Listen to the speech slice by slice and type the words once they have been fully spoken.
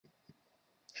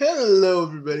Hello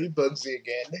everybody, Bugsy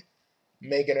again,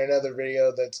 making another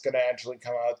video that's gonna actually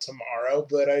come out tomorrow,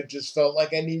 but I just felt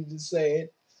like I needed to say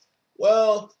it.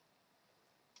 Well,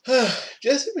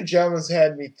 Jesse Pajamas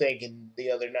had me thinking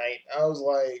the other night. I was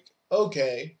like,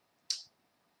 okay,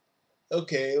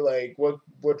 like what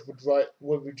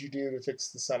would you do to fix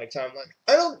the Sonic timeline?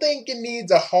 I don't think it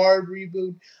needs a hard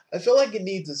reboot. I feel like it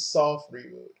needs a soft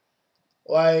reboot.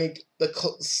 Like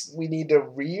we need to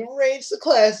rearrange the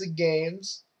classic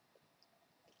games.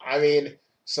 I mean,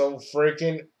 some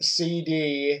freaking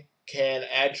CD can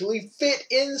actually fit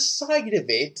inside of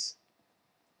it.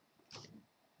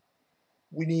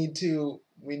 We need to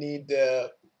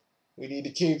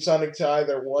keep Sonic to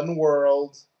either one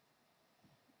world.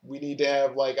 We need to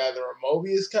have like either a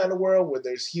Mobius kind of world where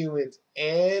there's humans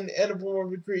and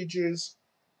anthropomorphic creatures,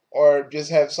 or just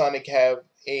have Sonic have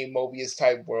a Mobius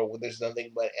type world where there's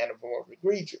nothing but anthropomorphic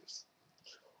creatures.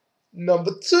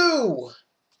 Number two.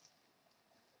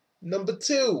 Number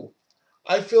two.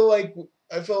 I feel like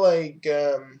I feel like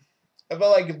I feel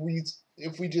like if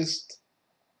we just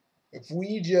if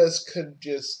we just could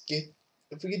just get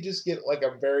if we could just get like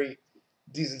a very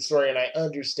decent story, and I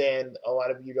understand a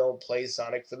lot of you don't play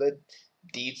Sonic for the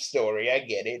deep story, I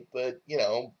get it, but you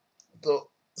know, the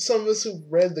some of us who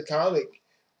read the comic,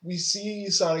 we see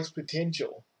Sonic's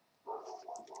potential,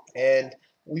 and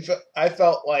I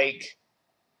felt like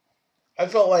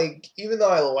even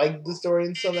though I liked the story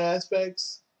in some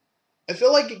aspects, I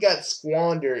feel like it got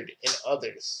squandered in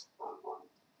others.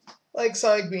 Like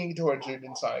Sonic being tortured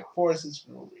in Sonic Forces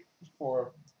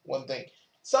for one thing.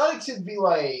 Sonic should be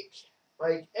like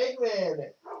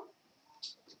Eggman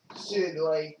should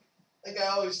like I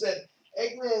always said,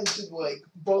 Eggman should like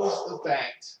boast the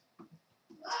fact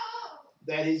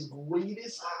that his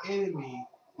greatest enemy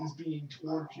is being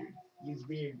tortured. He's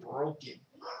being broken.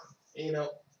 You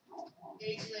know,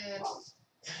 Eggman.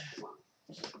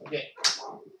 Okay,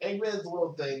 Eggman's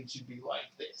little thing should be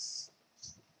like this.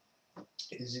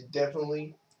 It should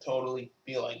definitely, totally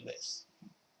be like this.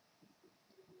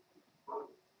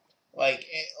 Like,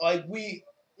 like we,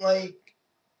 like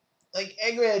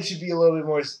Eggman should be a little bit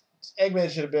more. Eggman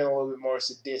should have been a little bit more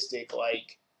sadistic.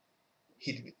 Like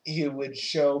he would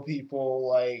show people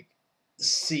like,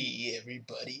 see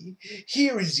everybody,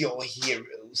 here is your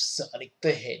hero, Sonic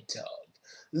the Hedgehog.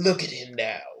 Look at him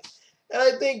now. And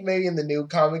I think maybe in the new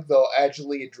comic they'll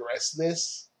actually address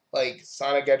this. Like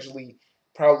Sonic actually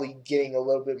probably getting a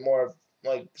little bit more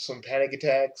like some panic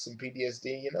attacks, some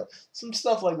PTSD, some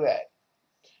stuff like that.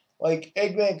 Like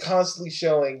Eggman constantly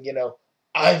showing,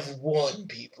 I've won,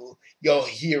 people. Your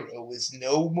hero is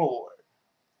no more.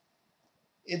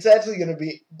 It's actually gonna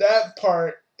be that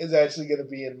part is actually gonna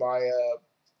be in my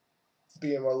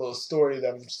little story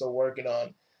that I'm still working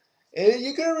on. And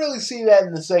you can really see that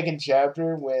in the second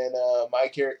chapter when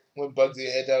when Bugsy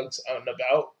the Hedgehog's out and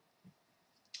about.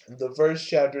 The first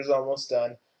chapter is almost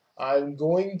done. I'm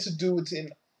going to do it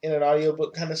in an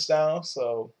audiobook kind of style,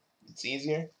 so it's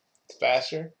easier, it's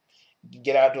faster. You can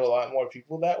get out to a lot more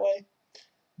people that way.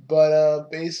 But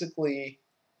basically,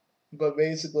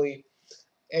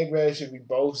 Eggman should be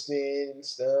boasting and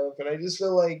stuff, and I just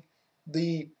feel like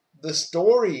the the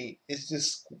story is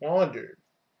just squandered,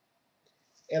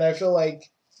 and I feel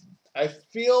like the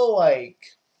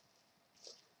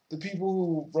people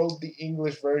who wrote the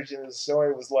English version of the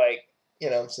story was like,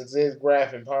 since it is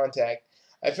Graph and Pontac,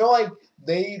 I feel like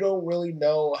they don't really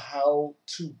know how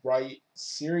to write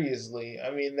seriously.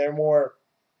 I mean, they're more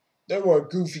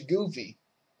goofy.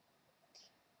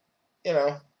 You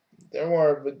know, they're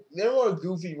more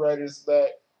goofy writers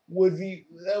that would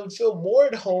feel more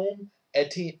at home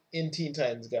in Teen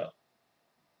Titans Go.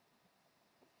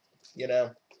 You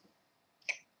know,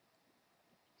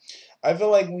 I feel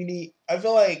like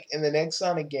in the next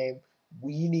Sonic game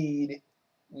we need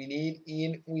we need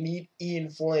Ian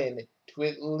Flynn to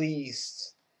at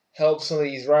least help some of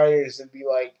these writers and be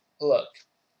like, look,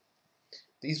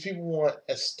 these people want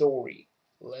a story.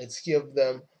 Let's give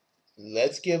them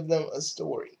a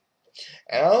story.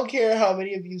 And I don't care how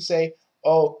many of you say,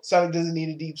 oh, Sonic doesn't need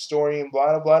a deep story and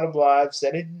blah, blah, blah, blah. I've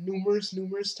said it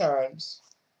numerous times.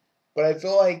 But I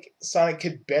feel like Sonic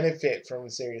could benefit from a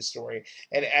serious story.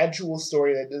 An actual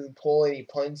story that doesn't pull any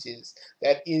punches,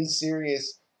 that is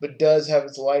serious, but does have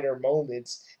its lighter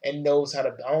moments and knows how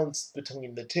to balance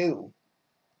between the two.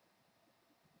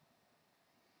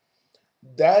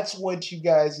 That's what you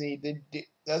guys need to do.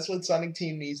 That's what Sonic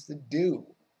Team needs to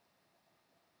do.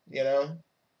 You know?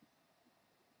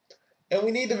 And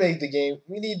we need to make the game.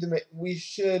 We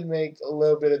should make a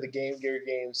little bit of the Game Gear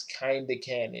games kind of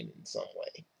canon in some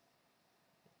way.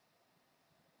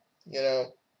 You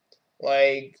know,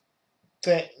 like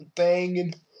Thang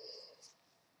and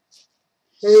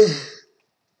Let's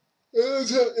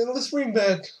bring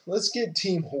back. Let's get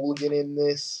Team Hooligan in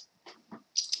this.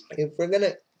 If we're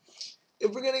gonna,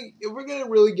 if we're gonna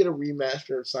really get a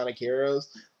remaster of Sonic Heroes,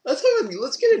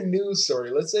 let's get a new story.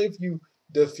 Let's say if you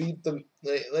defeat the,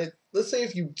 let's say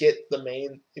if you get the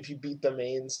main, if you beat the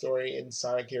main story in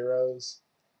Sonic Heroes,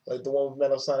 like the one with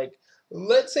Metal Sonic.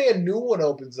 Let's say a new one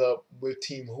opens up with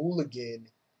Team Hooligan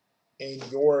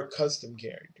and your custom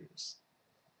characters.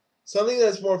 Something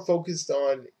that's more focused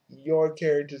on your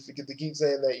characters, because they keep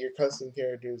saying that your custom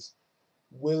characters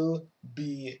will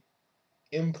be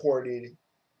imported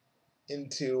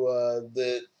into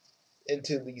the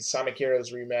Sonic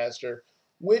Heroes remaster,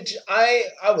 which I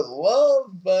would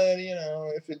love, but you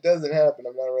know, if it doesn't happen,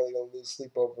 I'm not really gonna lose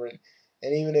sleep over it.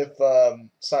 And even if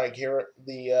Sonic Heroes,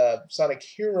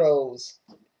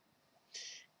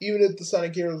 even if the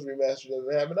Sonic Heroes remaster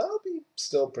doesn't happen, I'll be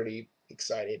still pretty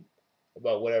excited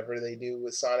about whatever they do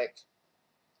with Sonic.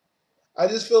 I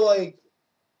just feel like,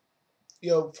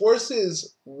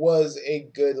 Forces was a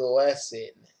good lesson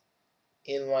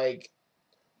in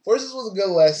Forces was a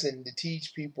good lesson to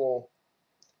teach people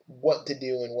what to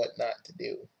do and what not to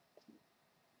do.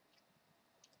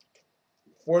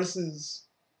 Forces,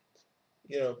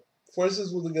 you know,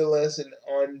 Forces was a good lesson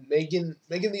on making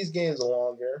these games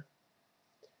longer,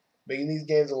 making these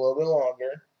games a little bit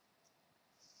longer,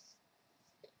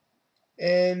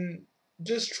 and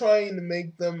just trying to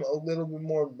make them a little bit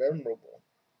more memorable.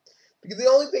 Because the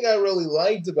only thing I really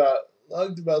liked about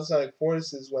Sonic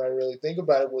Forces when I really think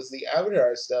about it was the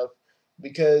Avatar stuff,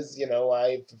 because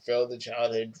I fulfilled a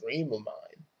childhood dream of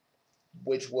mine,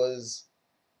 which was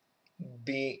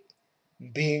being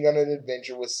being on an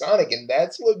adventure with Sonic, and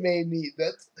that's what made me.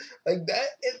 That's like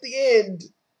that at the end,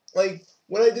 like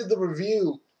when I did the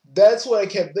review. That's what I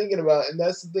kept thinking about, and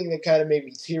that's the thing that kind of made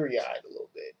me teary eyed a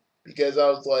little bit, because I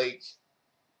was like,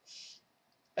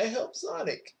 I helped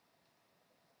Sonic.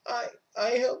 I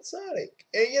I helped Sonic,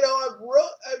 and I've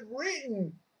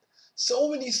written so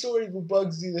many stories with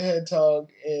Bugsy the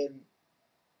Hedgehog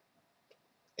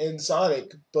and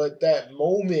Sonic, but that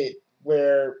moment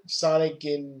where Sonic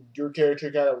and your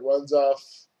character kind of runs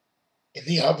off in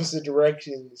the opposite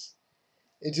directions,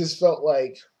 it just felt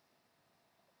like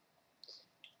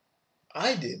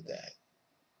I did that.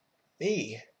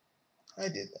 Me, I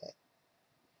did that.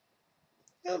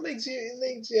 It makes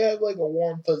you have like a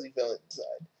warm fuzzy feeling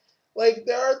inside. Like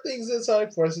there are things that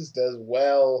Sonic Forces does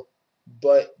well,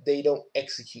 but they don't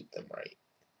execute them right.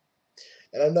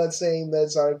 And I'm not saying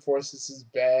that Sonic Forces is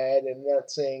bad. I'm not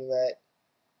saying that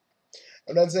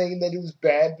it was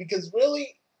bad, because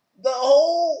really the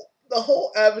whole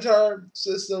Avatar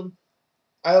system,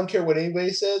 I don't care what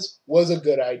anybody says, was a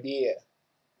good idea.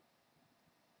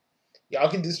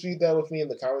 Y'all can dispute that with me in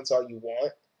the comments all you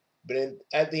want, but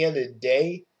at the end of the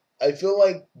day, I feel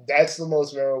like that's the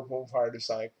most memorable part of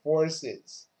Sonic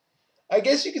Forces. I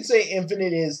guess you could say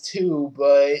Infinite is too,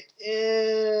 but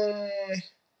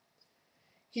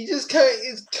he just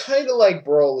kind of like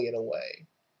Broly in a way.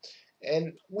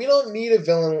 And we don't need a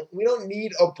villain. We don't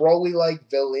need a Broly-like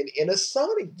villain in a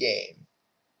Sonic game.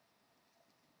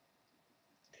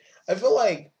 I feel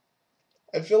like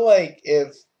I feel like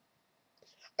if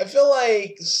I feel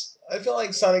like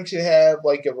Sonic should have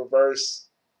like a reverse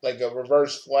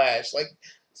Flash, like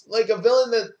a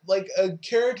villain that like a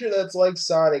character that's like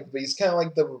Sonic, but he's kind of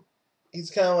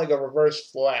like a reverse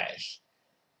Flash.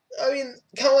 I mean,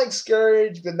 kind of like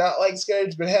Scourge, but not like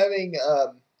Scourge, but having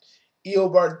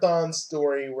Eobard Thawne's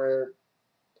story where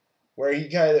he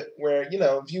kind of where if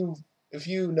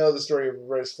you know the story of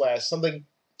Reverse Flash, something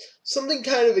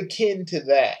kind of akin to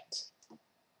that.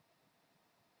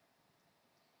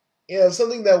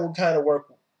 Something that would kind of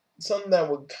work, something that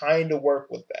would kind of work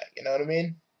with that. You know what I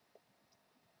mean?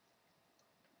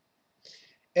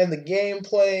 And the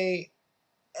gameplay,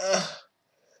 uh,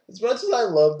 as much as I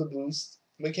love the boost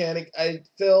mechanic, I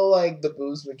feel like the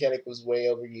boost mechanic was way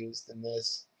overused in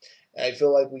this. And I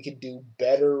feel like we could do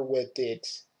better with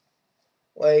it.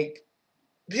 Like,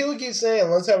 people keep saying,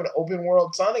 let's have an open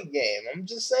world Sonic game. I am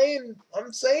saying,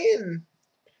 I'm saying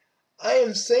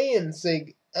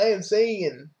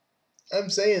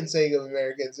Sega of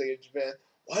America and Sega of Japan.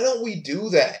 Why don't we do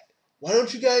that? Why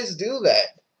don't you guys do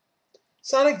that?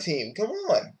 Sonic Team, come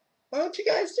on. Why don't you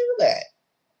guys do that?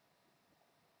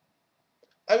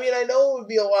 I mean, I know it would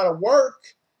be a lot of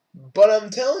work, but I'm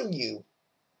telling you,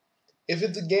 if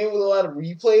it's a game with a lot of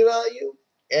replay value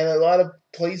and a lot of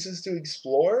places to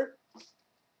explore,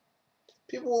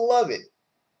 people will love it.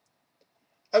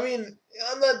 I mean,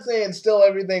 I'm not saying still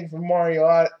everything from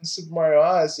Super Mario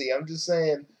Odyssey. I'm just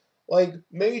saying, like,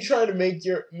 maybe try to make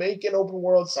an open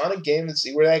world Sonic game and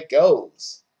see where that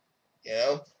goes. You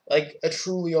know, like a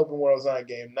truly open world Sonic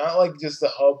game, not like just a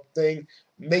hub thing.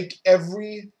 Make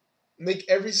every make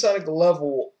every Sonic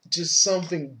level just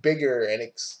something bigger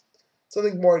and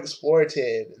something more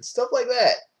explorative and stuff like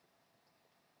that.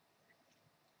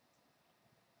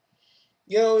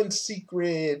 You know, and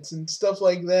secrets and stuff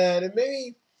like that, and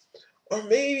maybe,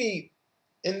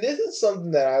 and this is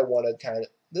something that I want to kind of,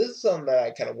 this is something that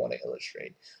I kind of want to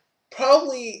illustrate.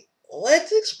 Probably,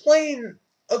 let's explain.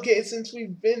 Okay, since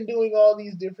we've been doing all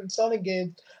these different Sonic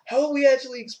games, how will we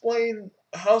actually explain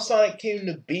how Sonic came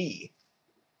to be?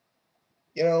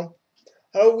 You know,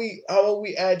 how will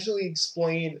we actually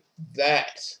explain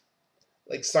that?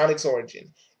 Like Sonic's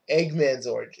origin, Eggman's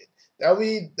origin. That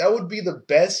would be the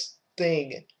best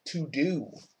thing to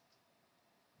do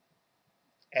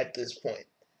at this point.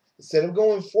 Instead of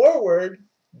going forward,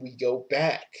 we go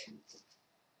back.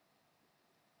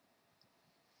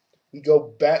 We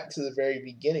go back to the very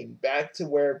beginning, back to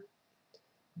where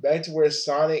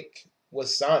Sonic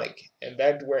was Sonic, and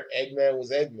back to where Eggman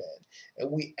was Eggman,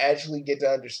 and we actually get to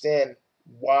understand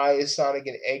why Sonic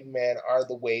and Eggman are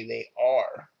the way they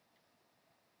are.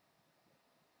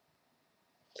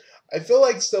 I feel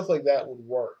like stuff like that would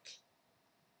work,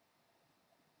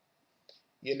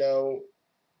 you know.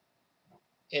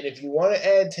 And if you want to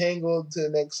add Tangled to the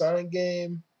next Sonic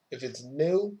game, if it's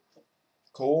new,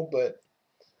 cool. But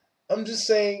I'm just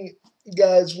saying,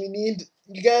 guys, you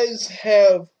guys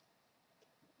have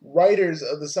writers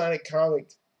of the Sonic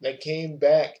comic that came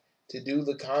back to do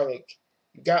the comic.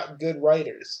 You got good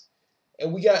writers,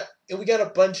 and we got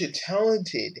a bunch of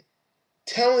talented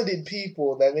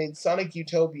people that made Sonic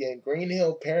Utopia and Green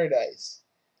Hill Paradise.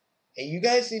 And you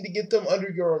guys need to get them under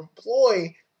your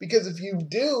employ, because if you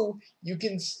do, you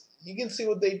can see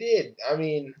what they did. I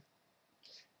mean,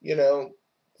 you know,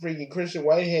 freaking Christian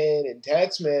Whitehead and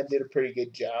Taxman did a pretty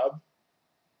good job.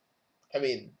 I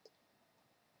mean,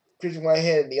 Christian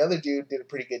Whitehead and the other dude did a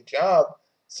pretty good job.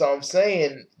 So I'm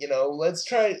saying, let's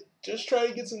try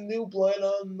to get some new blood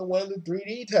on one of the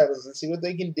 3D titles and see what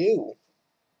they can do.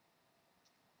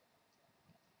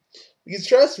 Because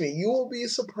trust me, you will be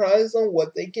surprised on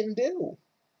what they can do.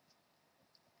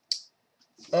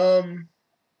 Um,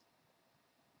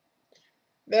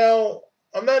 Now,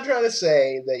 I'm not trying to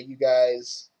say that you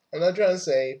guys. I'm not trying to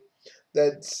say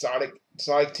that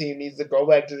Sonic Team needs to go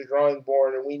back to the drawing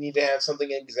board and we need to have something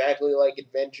exactly like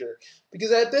Adventure.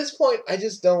 Because at this point, I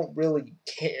just don't really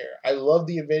care. I love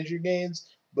the Adventure games,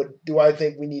 but do I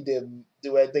think we need to?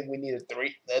 Do I think we need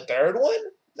a third one?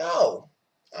 No.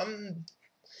 I'm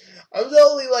I'm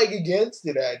totally like against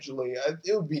it. Actually,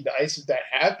 it would be nice if that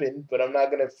happened, but I'm not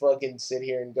gonna fucking sit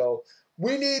here and go,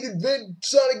 "We need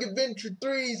Sonic Adventure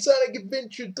 3, Sonic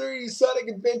Adventure 3, Sonic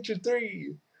Adventure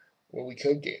 3." Well, we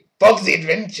could get Bugsy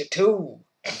Adventure 2.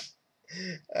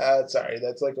 Sorry,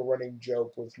 that's like a running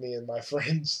joke with me and my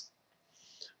friends.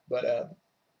 But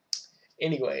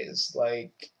anyways,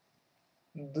 like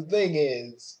the thing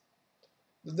is,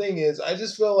 I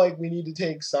just feel like we need to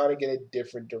take Sonic in a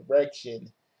different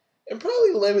direction and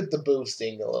probably limit the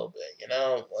boosting a little bit.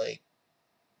 Like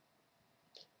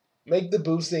make the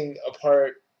boosting a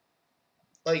part,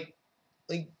 like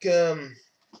like I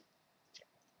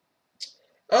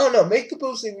don't know, make the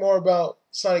boosting more about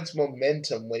Sonic's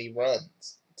momentum when he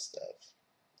runs and stuff.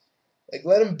 Like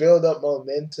let him build up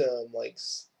momentum, like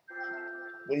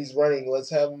when he's running.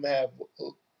 Let's have him have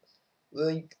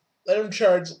like let him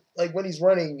charge, like when he's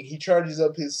running, he charges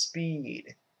up his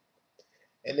speed,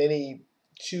 and then he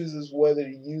chooses whether to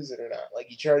use it or not. Like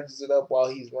he charges it up while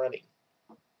he's running.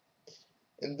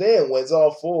 And then when it's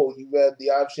all full, you have the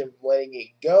option of letting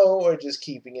it go or just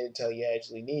keeping it until you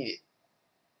actually need it.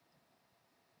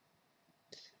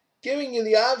 Giving you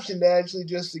the option to actually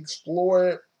just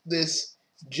explore this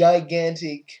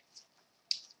gigantic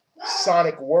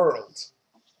Sonic world.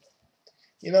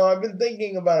 I've been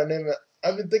thinking about an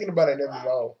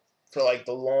MMO for like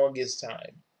the longest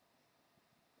time.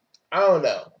 I don't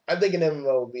know. I think an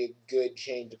MMO would be a good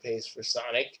change of pace for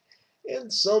Sonic,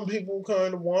 and some people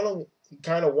kind of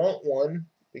want one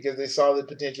because they saw the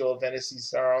potential of Fantasy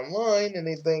Star Online, and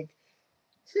they think,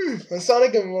 a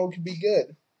Sonic MMO could be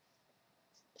good.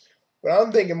 But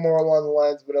I'm thinking more along the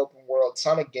lines of an open world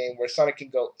Sonic game where Sonic can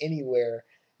go anywhere,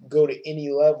 go to any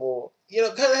level.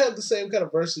 Kind of have the same kind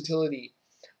of versatility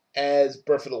as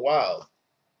Breath of the Wild.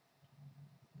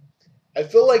 I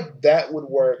feel like that would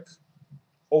work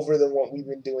over than what we've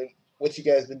been doing, what you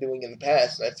guys been doing in the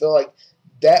past. And I feel like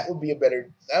that would be a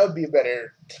better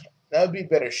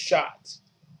shot.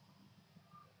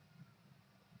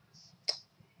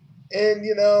 And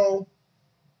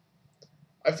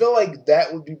I feel like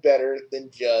that would be better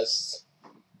than just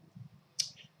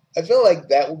I feel like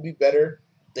that would be better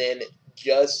than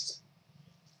just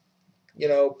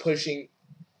pushing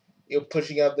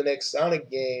pushing out the next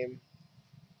Sonic game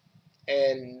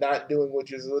and not doing what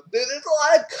you're. There's a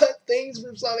lot of cut things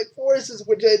from Sonic Forces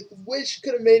which I wish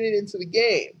could have made it into the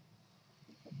game,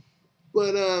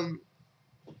 but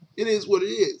it is what it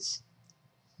is.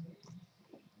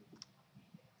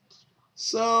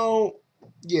 So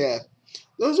yeah,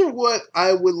 those are what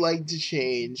I would like to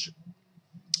change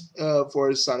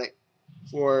for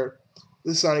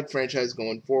the Sonic franchise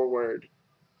going forward.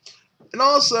 And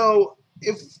also,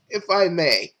 if I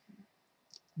may,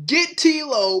 get T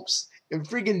Lopes and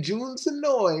freaking Jun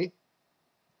Sonoy,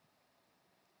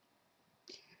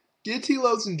 get T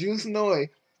Lopes and Jun Sonoy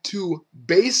to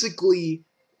basically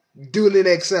do the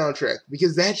next soundtrack,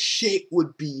 because that shit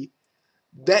would be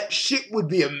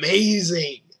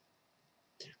amazing.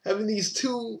 Having these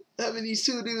two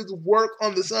dudes work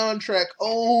on the soundtrack,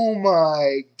 oh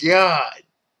my god.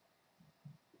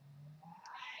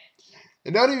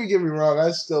 And don't even get me wrong,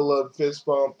 I still love Fist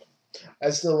Bump.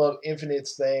 I still love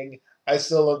Infinite's thing. I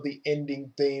still love the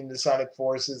ending theme to Sonic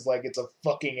Forces like it's a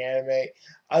fucking anime.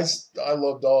 I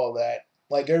loved all that.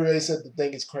 Like, everybody said the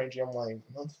thing is cringy. I'm like,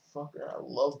 motherfucker, I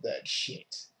love that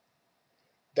shit.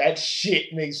 That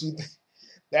shit makes me think.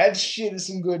 That shit is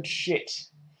some good shit.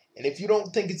 And if you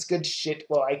don't think it's good shit,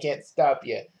 well, I can't stop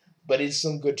you. But it's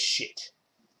some good shit.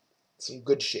 Some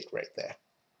good shit right there.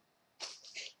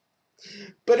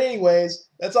 But anyways,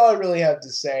 that's all I really have to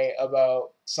say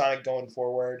about Sonic going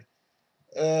forward.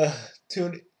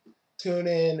 Tune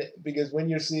in, because when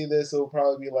you see this, it'll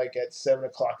probably be like at 7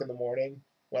 o'clock in the morning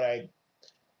when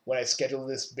I schedule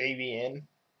this baby in.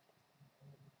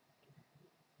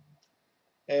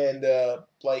 And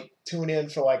like tune in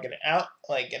for like an hour,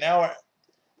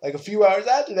 like a few hours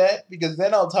after that, because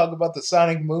then I'll talk about the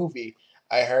Sonic movie.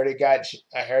 I heard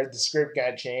the script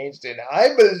got changed, and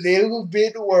I'm a little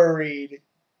bit worried.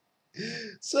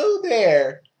 So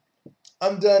there,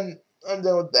 I'm done. I'm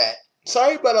done with that.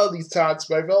 Sorry about all these talks,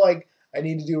 but I felt like I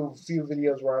need to do a few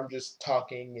videos where I'm just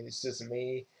talking and it's just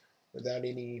me, without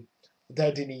any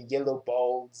yellow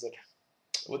balls, and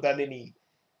without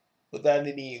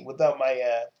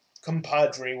my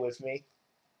compadre with me,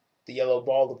 the yellow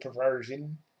ball of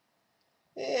perversion,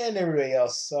 and everybody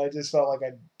else. So I just felt like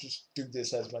I'd just do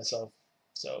this as myself.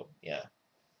 So yeah.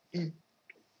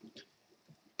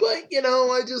 But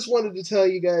I just wanted to tell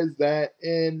you guys that.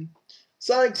 And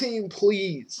Sonic Team,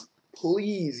 please,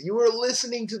 you are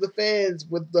listening to the fans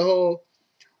with the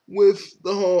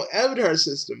whole avatar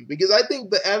system, because I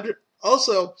think the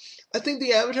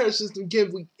avatar system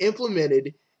can be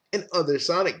implemented in other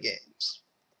Sonic games.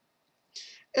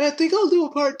 And I think I'll do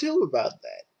a part 2 about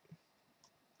that,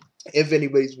 if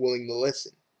anybody's willing to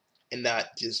listen and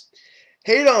not just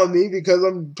hate on me because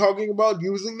I'm talking about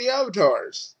using the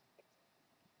avatars.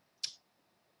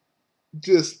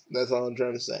 That's all I'm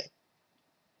trying to say.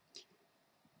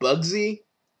 Bugsy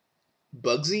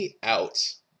out.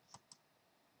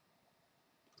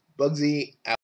 Bugsy out.